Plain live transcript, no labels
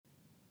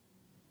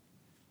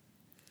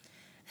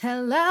Hello,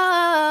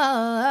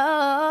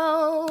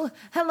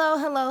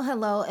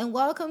 and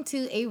welcome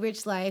to A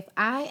Rich Life.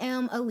 I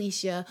am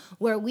Alicia,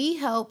 where we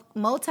help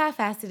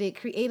multifaceted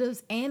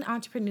creatives and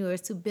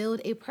entrepreneurs to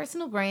build a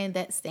personal brand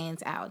that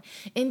stands out.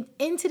 In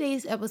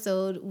today's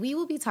episode, we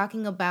will be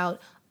talking about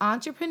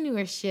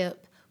entrepreneurship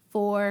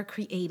for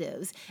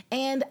creatives.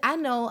 And I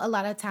know a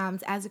lot of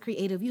times as a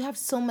creative, you have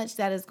so much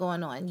that is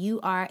going on. You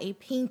are a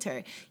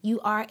painter,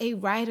 you are a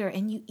writer,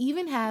 and you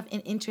even have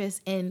an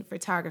interest in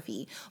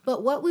photography.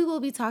 But what we will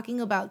be talking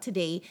about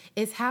today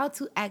is how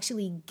to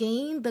actually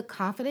gain the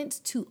confidence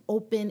to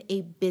open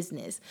a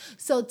business.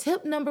 So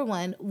tip number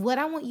one, what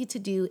I want you to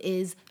do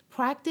is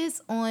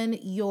practice on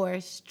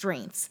your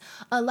strengths.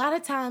 A lot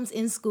of times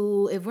in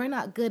school, if we're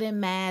not good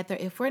in math or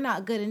if we're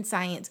not good in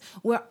science,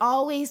 we're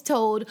always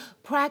told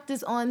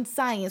practice on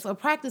science or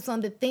practice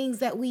on the things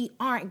that we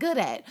aren't good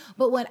at.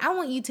 But what I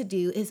want you to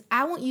do is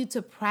I want you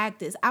to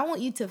practice. I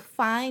want you to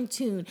fine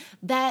tune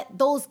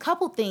those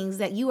couple things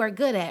that you are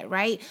good at,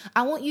 right?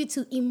 I want you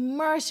to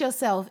immerse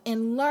yourself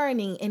in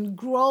learning and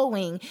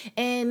growing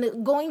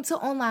and going to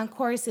online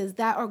courses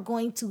that are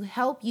going to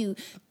help you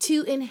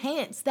to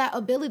enhance that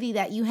ability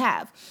that you have.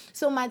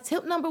 So my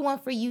tip number one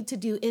for you to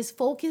do is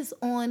focus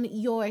on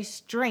your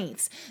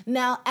strengths.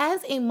 Now,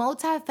 as a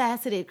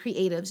multifaceted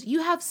creatives,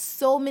 you have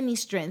so many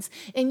strengths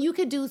and you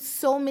could do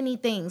so many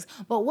things.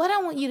 But what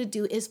I want you to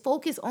do is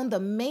focus on the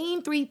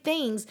main three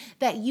things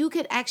that you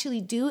could actually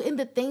do and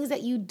the things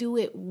that you do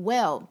it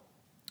well.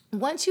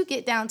 Once you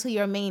get down to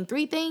your main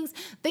three things,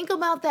 think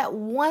about that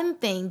one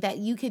thing that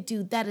you could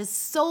do that is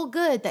so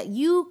good that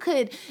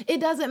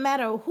it doesn't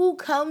matter who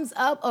comes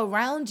up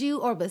around you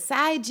or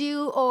beside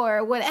you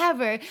or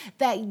whatever,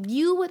 that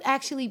you would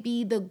actually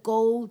be the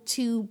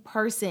go-to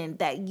person,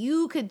 that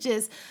you could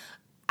just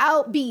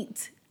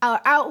outbeat or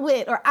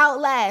outwit or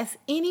outlast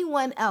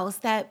anyone else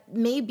that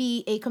may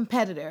be a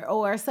competitor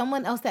or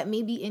someone else that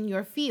may be in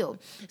your field.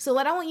 So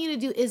what I want you to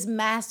do is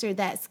master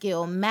that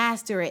skill,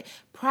 master it,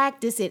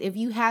 practice it. If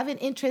you have an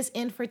interest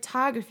in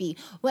photography,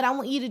 what I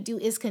want you to do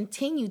is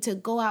continue to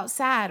go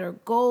outside or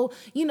go,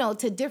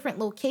 to different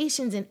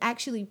locations and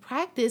actually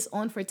practice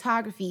on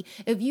photography.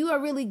 If you are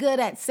really good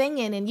at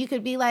singing and you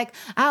could be like,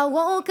 I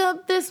woke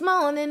up this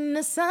morning,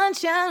 the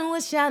sunshine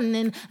was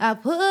shining, I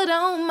put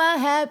on my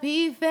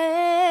happy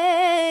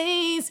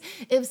face.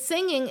 If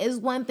singing is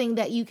one thing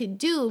that you could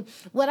do,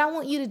 what I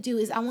want you to do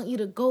is I want you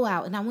to go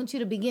out and I want you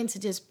to begin to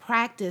just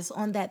practice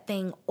on that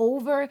thing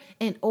over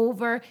and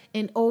over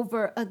and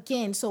over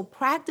again. So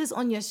practice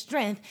on your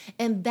strength,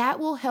 and that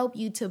will help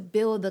you to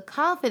build the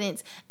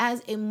confidence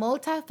as a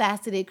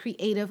multifaceted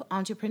creative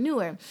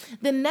entrepreneur.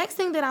 The next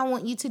thing that I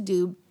want you to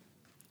do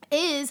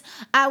is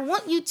I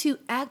want you to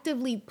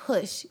actively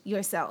push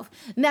yourself.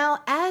 Now,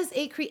 as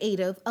a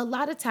creative, a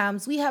lot of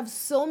times we have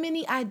so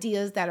many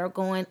ideas that are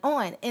going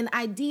on, and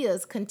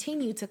ideas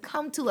continue to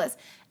come to us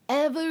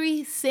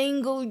every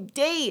single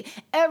day.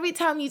 Every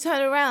time you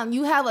turn around,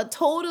 you have a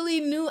totally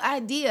new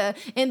idea.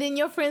 And then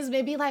your friends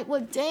may be like,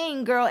 well,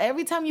 dang, girl,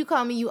 every time you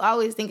call me, you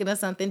always thinking of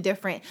something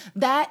different.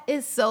 That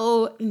is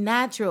so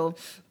natural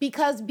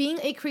because being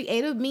a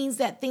creative means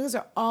that things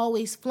are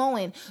always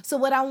flowing. So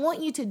what I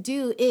want you to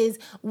do is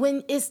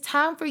when it's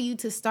time for you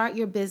to start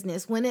your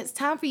business, when it's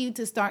time for you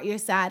to start your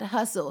side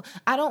hustle,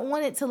 I don't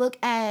want you to look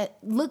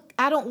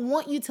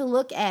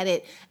at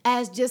it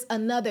as just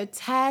another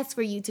task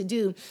for you to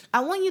do. I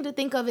want you to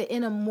think of it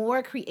in a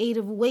more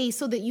creative way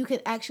so that you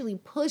can actually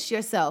push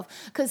yourself,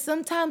 because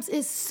sometimes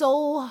it's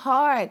so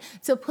hard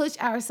to push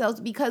ourselves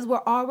because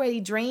we're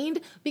already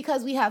drained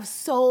because we have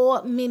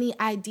so many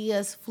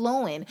ideas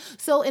flowing.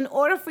 So in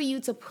order for you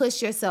to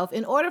push yourself,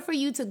 in order for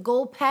you to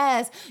go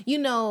past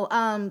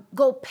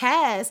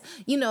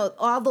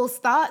all those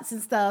thoughts and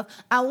stuff,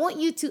 I want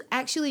you to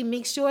actually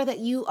make sure that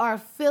you are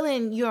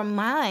filling your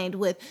mind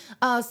with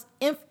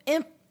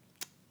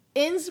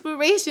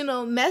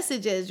inspirational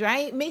messages,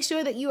 right? Make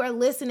sure that you are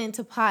listening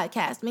to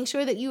podcasts. Make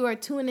sure that you are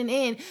tuning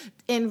in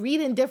and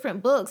reading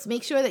different books.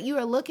 Make sure that you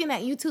are looking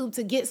at YouTube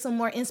to get some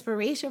more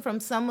inspiration from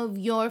some of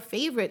your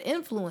favorite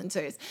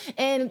influencers.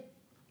 And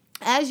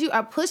as you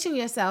are pushing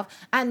yourself,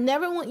 I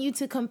never want you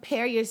to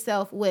compare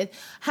yourself with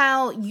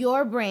how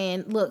your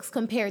brand looks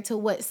compared to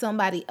what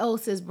somebody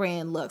else's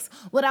brand looks.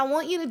 What I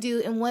want you to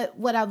do, and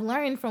what I've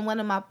learned from one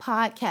of my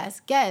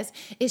podcast guests,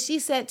 is she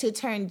said to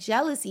turn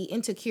jealousy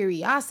into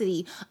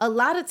curiosity. A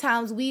lot of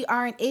times we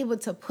aren't able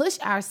to push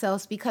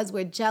ourselves because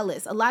we're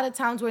jealous. A lot of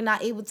times we're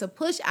not able to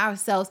push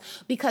ourselves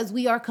because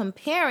we are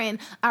comparing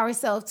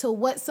ourselves to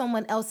what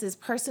someone else's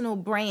personal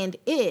brand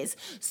is.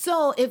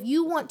 So if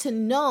you want to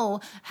know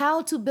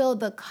how to build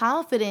the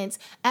confidence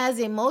as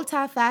a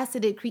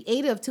multifaceted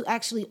creative to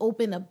actually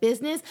open a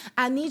business,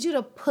 I need you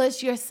to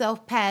push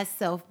yourself past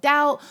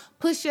self-doubt,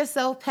 push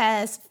yourself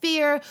past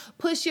fear,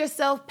 push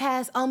yourself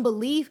past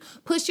unbelief,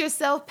 push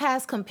yourself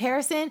past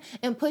comparison,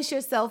 and push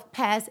yourself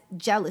past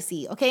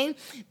jealousy, okay?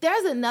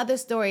 There's another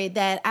story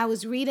that I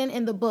was reading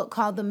in the book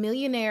called The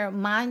Millionaire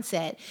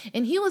Mindset,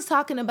 and he was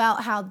talking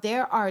about how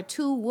there are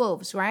two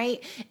wolves,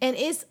 right? And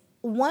it's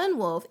one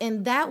wolf,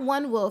 and that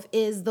one wolf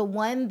is the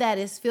one that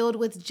is filled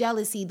with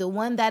jealousy, the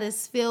one that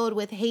is filled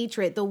with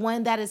hatred, the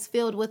one that is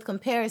filled with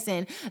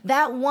comparison.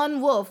 That one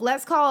wolf,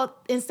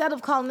 instead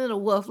of calling it a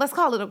wolf, let's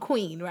call it a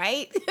queen,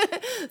 right?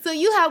 So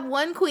you have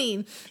one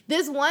queen.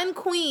 This one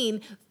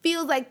queen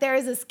feels like there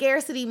is a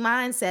scarcity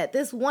mindset.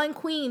 This one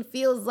queen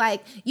feels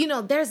like,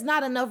 there's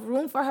not enough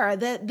room for her.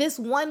 That this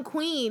one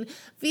queen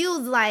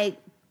feels like,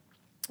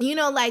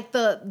 like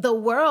the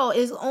world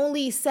is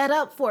only set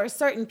up for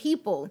certain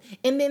people.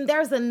 And then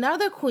there's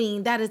another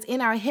queen that is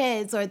in our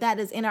heads or that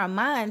is in our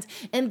minds.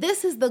 And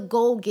this is the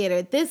goal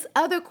getter. This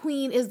other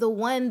queen is the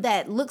one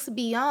that looks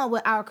beyond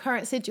what our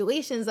current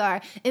situations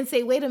are and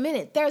say, wait a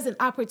minute, there's an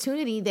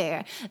opportunity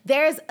there.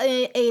 There's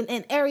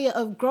an area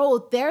of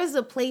growth. There's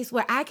a place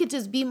where I could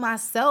just be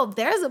myself.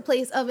 There's a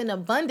place of an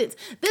abundance.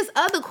 This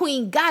other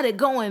queen got it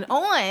going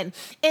on.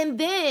 And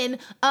then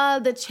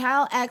the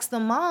child asked the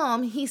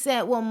mom, he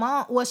said,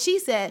 she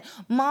said,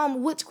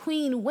 Mom, which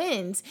queen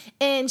wins?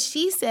 And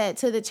she said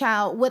to the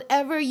child,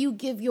 whatever you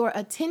give your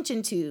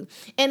attention to.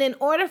 And in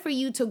order for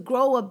you to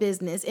grow a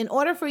business, in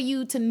order for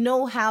you to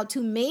know how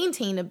to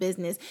maintain a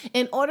business,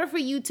 in order for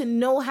you to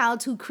know how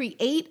to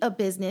create a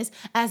business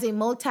as a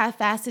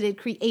multifaceted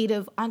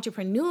creative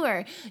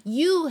entrepreneur,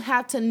 you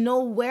have to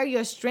know where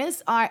your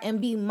strengths are and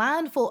be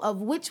mindful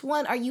of which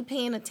one are you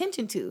paying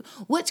attention to?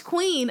 Which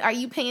queen are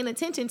you paying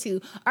attention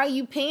to? Are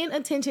you paying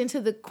attention to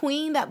the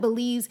queen that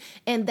believes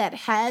and that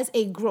has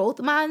a growth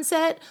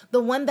mindset,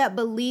 the one that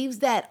believes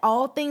that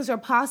all things are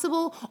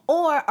possible?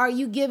 Or are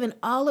you giving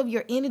all of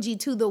your energy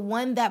to the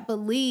one that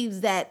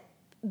believes that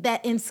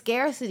in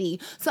scarcity?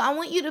 So I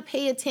want you to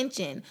pay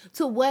attention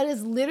to what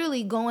is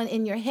literally going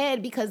in your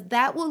head, because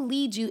that will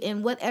lead you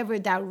in whatever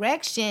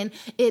direction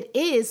it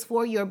is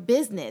for your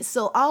business.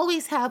 So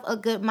always have a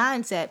good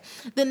mindset.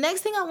 The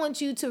next thing I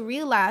want you to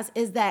realize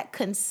is that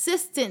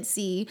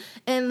consistency,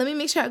 and let me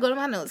make sure I go to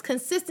my notes.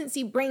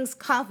 Consistency brings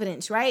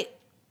confidence, right?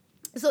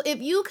 So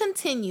if you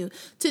continue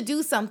to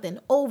do something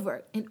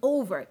over and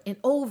over and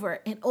over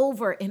and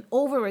over and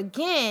over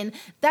again,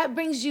 that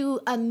brings you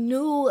a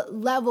new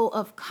level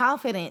of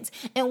confidence.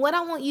 And what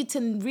I want you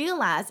to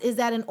realize is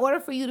that in order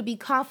for you to be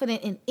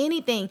confident in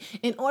anything,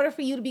 in order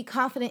for you to be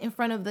confident in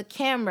front of the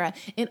camera,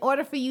 in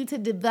order for you to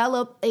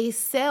develop a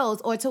sales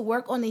or to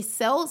work on a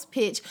sales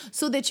pitch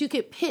so that you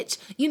could pitch,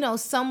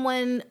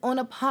 someone on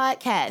a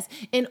podcast,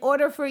 in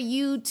order for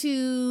you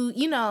to,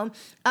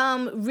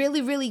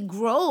 really, really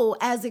grow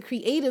as a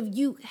creative,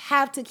 you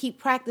have to keep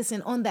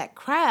practicing on that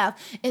craft.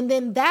 And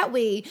then that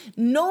way,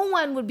 no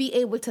one would be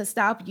able to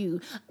stop you.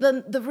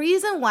 The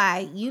reason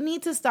why you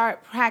need to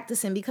start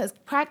practicing, because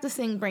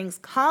practicing brings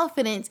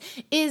confidence,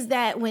 is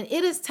that when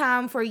it is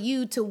time for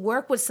you to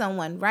work with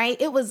someone, right?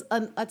 It was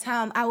a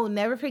time I will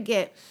never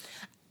forget.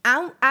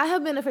 I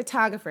have been a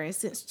photographer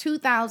since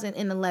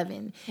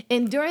 2011.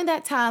 And during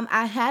that time,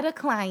 I had a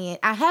client.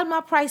 I had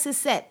my prices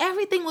set.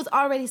 Everything was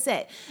already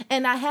set.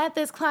 And I had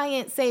this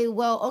client say,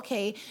 well,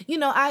 okay,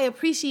 I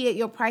appreciate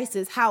your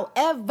prices.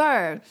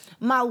 However,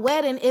 my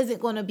wedding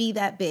isn't going to be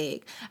that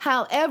big.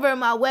 However,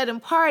 my wedding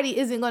party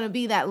isn't going to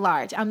be that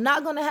large. I'm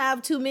not going to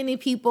have too many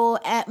people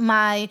at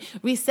my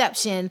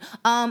reception.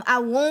 I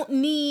won't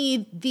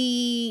need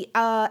the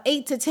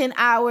 8 to 10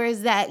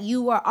 hours that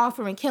you are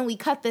offering. Can we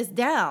cut this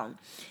down?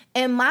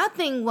 And my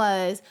thing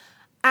was,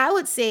 I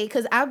would say,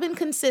 because I've been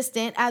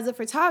consistent as a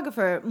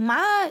photographer,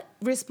 my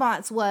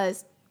response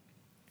was,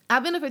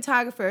 I've been a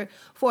photographer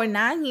for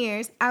 9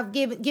 years. I've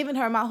given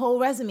her my whole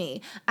resume.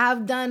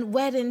 I've done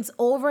weddings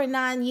over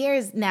 9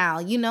 years now.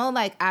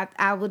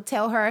 I would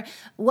tell her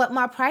what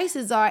my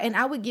prices are, and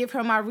I would give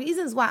her my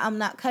reasons why I'm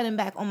not cutting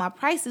back on my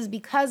prices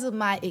because of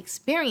my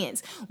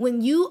experience.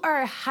 When you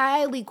are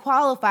highly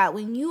qualified,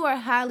 when you are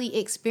highly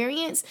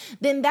experienced,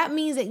 then that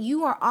means that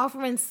you are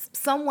offering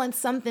someone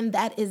something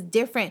that is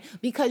different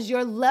because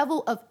your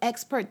level of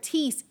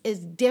expertise is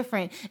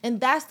different.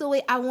 And that's the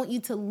way I want you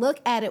to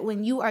look at it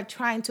when you are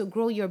trying to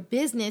grow your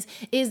business,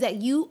 is that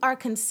you are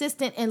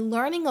consistent in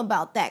learning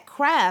about that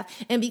craft.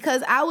 And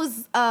because I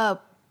was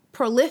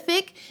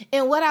prolific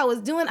in what I was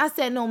doing, I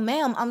said, no,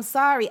 ma'am, I'm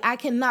sorry. I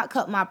cannot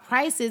cut my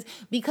prices,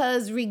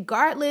 because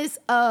regardless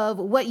of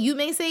what you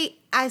may say,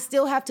 I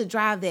still have to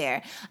drive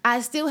there.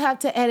 I still have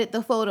to edit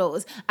the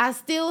photos.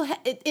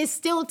 It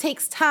still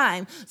takes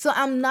time. So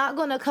I'm not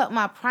going to cut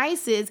my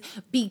prices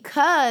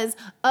because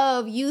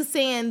of you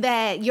saying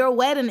that your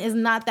wedding is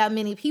not that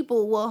many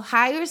people. Will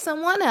hire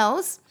someone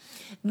else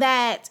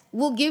that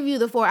will give you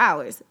the 4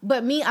 hours.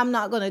 But me, I'm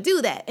not going to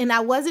do that. And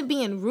I wasn't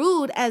being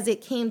rude as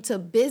it came to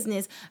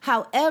business.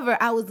 However,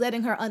 I was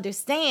letting her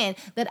understand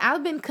that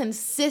I've been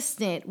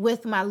consistent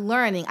with my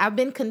learning. I've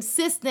been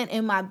consistent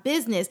in my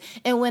business.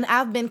 And when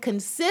I've been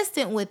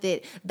consistent with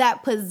it,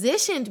 that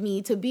positioned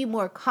me to be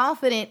more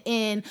confident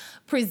in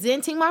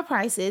presenting my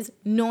prices,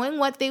 knowing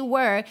what they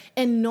were,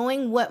 and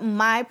knowing what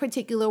my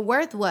particular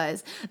worth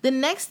was. The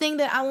next thing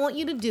that I want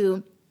you to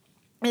do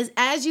is,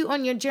 as you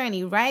on your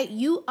journey, right?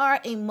 You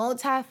are a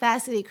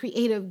multifaceted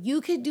creative.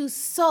 You could do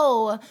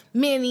so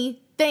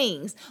many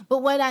things. But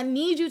what I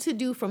need you to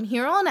do from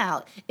here on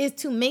out is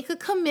to make a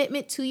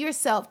commitment to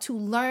yourself to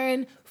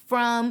learn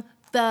from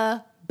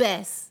the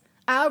best.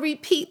 I'll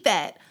repeat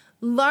that.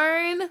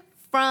 Learn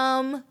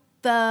from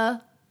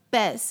the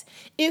best.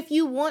 If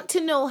you want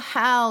to know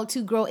how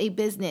to grow a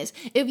business,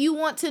 if you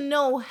want to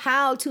know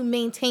how to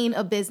maintain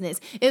a business,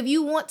 if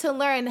you want to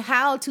learn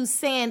how to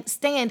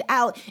stand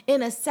out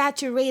in a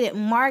saturated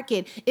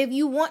market, if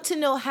you want to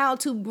know how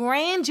to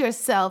brand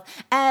yourself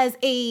as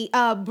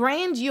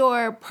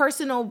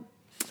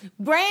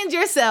brand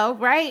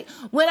yourself, right?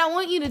 What I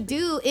want you to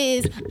do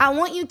is I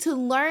want you to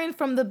learn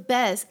from the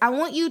best. I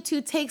want you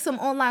to take some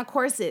online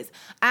courses.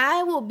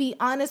 I will be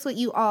honest with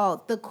you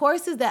all. The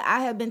courses that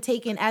I have been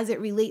taking as it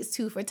relates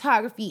to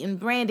photography and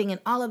branding and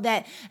all of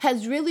that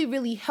has really,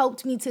 really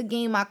helped me to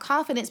gain my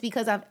confidence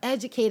because I've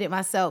educated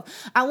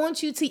myself. I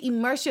want you to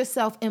immerse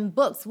yourself in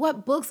books.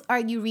 What books are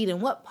you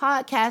reading? What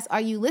podcasts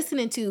are you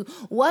listening to?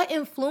 What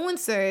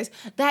influencers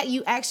that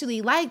you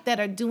actually like that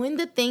are doing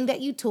the thing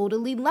that you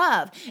totally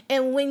love?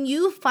 And when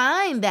you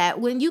find that,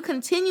 when you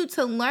continue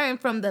to learn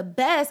from the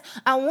best,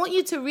 I want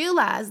you to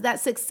realize that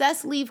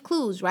success leaves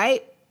clues,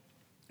 right?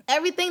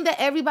 Everything that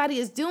everybody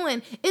is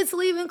doing, it's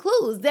leaving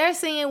clues. They're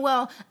saying,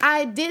 well,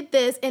 I did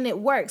this and it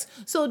works.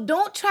 So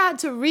don't try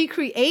to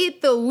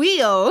recreate the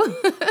wheel.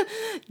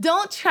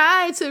 Don't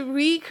try to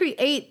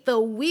recreate the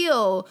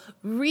wheel.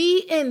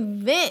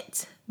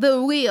 Reinvent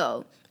the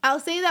wheel. I'll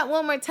say that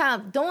one more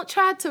time. Don't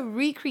try to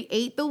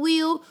recreate the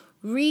wheel.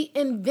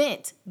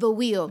 Reinvent the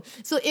wheel.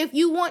 So if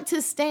you want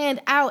to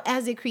stand out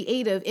as a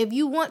creative, if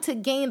you want to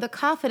gain the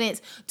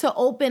confidence to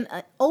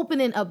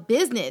opening a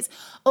business,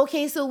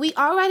 okay, so we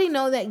already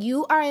know that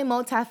you are a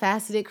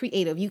multifaceted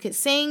creative. You can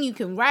sing, you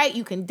can write,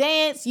 you can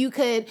dance, you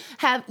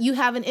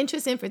have an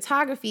interest in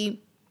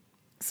photography.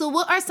 So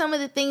what are some of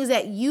the things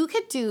that you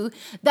could do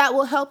that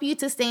will help you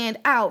to stand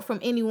out from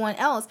anyone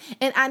else?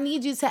 And I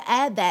need you to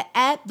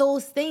add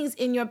those things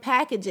in your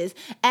packages.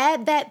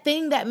 Add that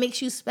thing that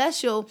makes you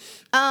special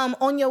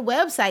on your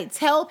website.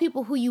 Tell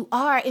people who you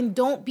are and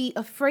don't be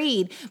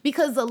afraid,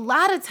 because a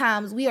lot of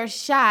times we are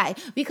shy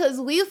because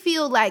we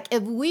feel like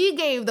if we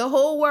gave the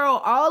whole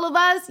world all of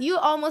us, you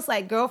almost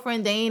like,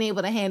 girlfriend, they ain't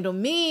able to handle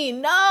me.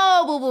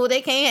 No, boo-boo, they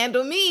can't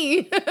handle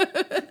me.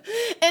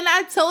 And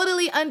I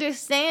totally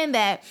understand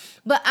that.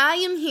 But I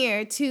am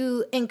here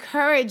to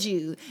encourage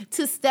you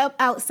to step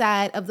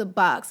outside of the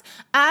box.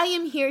 I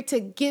am here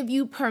to give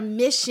you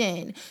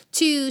permission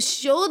to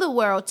show the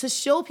world, to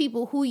show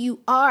people who you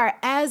are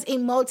as a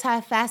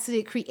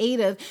multifaceted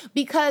creative,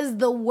 because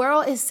the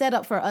world is set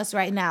up for us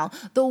right now.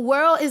 The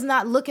world is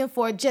not looking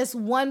for just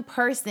one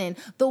person.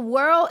 The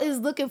world is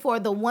looking for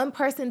the one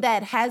person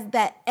that has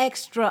that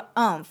extra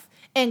oomph.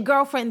 And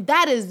girlfriend,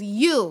 that is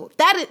you.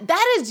 That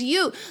is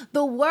you.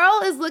 The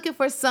world is looking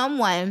for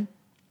someone.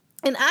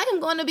 And I am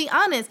going to be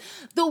honest,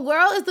 the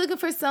world is looking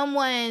for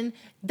someone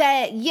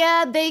that,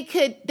 yeah, they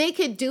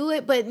could do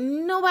it, but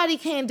nobody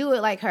can do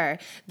it like her.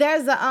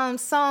 There's a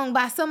song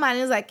by somebody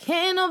that's like,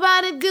 can't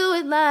nobody do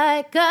it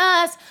like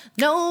us.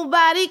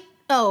 Nobody.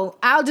 Oh,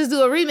 I'll just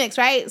do a remix,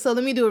 right? So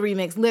let me do a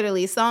remix.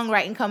 Literally,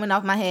 songwriting coming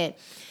off my head.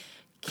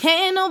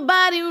 Can't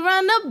nobody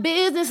run a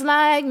business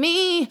like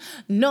me.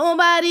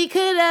 Nobody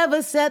could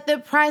ever set the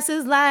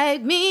prices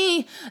like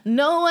me.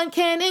 No one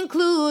can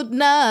include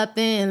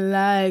nothing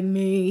like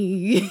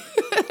me.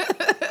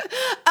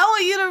 I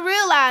want you to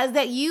realize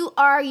that you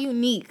are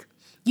unique.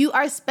 You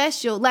are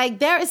special. Like,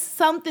 there is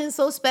something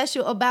so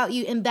special about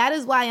you. And that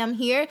is why I'm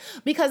here,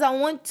 because I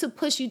want to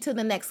push you to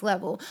the next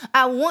level.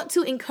 I want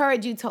to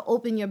encourage you to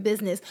open your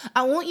business.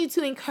 I want you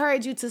to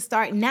encourage you to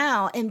start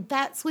now. And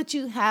that's what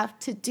you have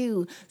to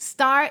do.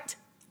 Start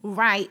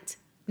right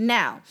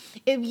now.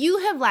 If you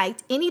have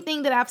liked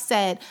anything that I've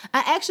said,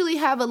 I actually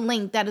have a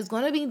link that is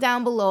going to be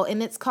down below,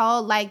 and it's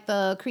called like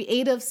the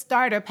Creative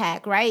Starter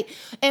Pack, right?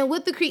 And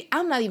with the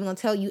I'm not even going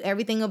to tell you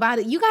everything about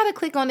it. You got to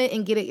click on it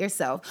and get it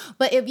yourself.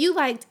 But if you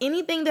liked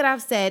anything that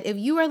I've said, if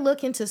you are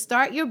looking to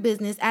start your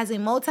business as a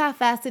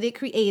multifaceted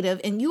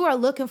creative, and you are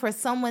looking for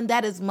someone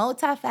that is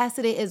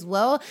multifaceted as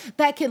well,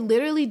 that can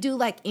literally do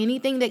like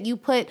anything that you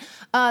put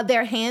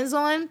their hands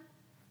on,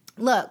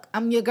 look,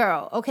 I'm your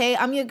girl, okay?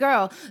 I'm your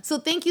girl. So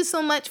thank you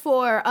so much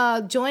for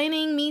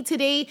joining me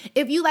today.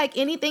 If you like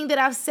anything that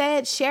I've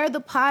said, share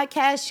the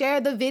podcast, share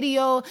the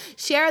video,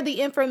 share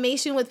the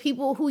information with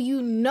people who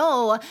you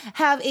know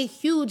have a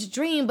huge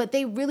dream, but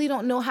they really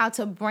don't know how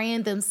to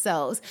brand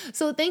themselves.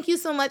 So thank you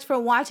so much for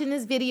watching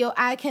this video.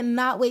 I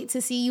cannot wait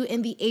to see you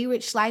in the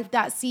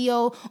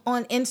arichllife.co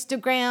on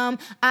Instagram.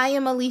 I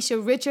am Alicia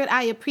Richard.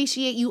 I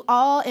appreciate you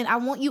all, and I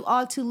want you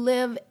all to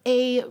live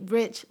a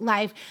rich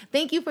life.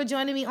 Thank you for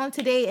joining me on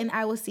today, and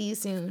I will see you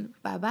soon.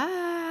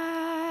 Bye-bye.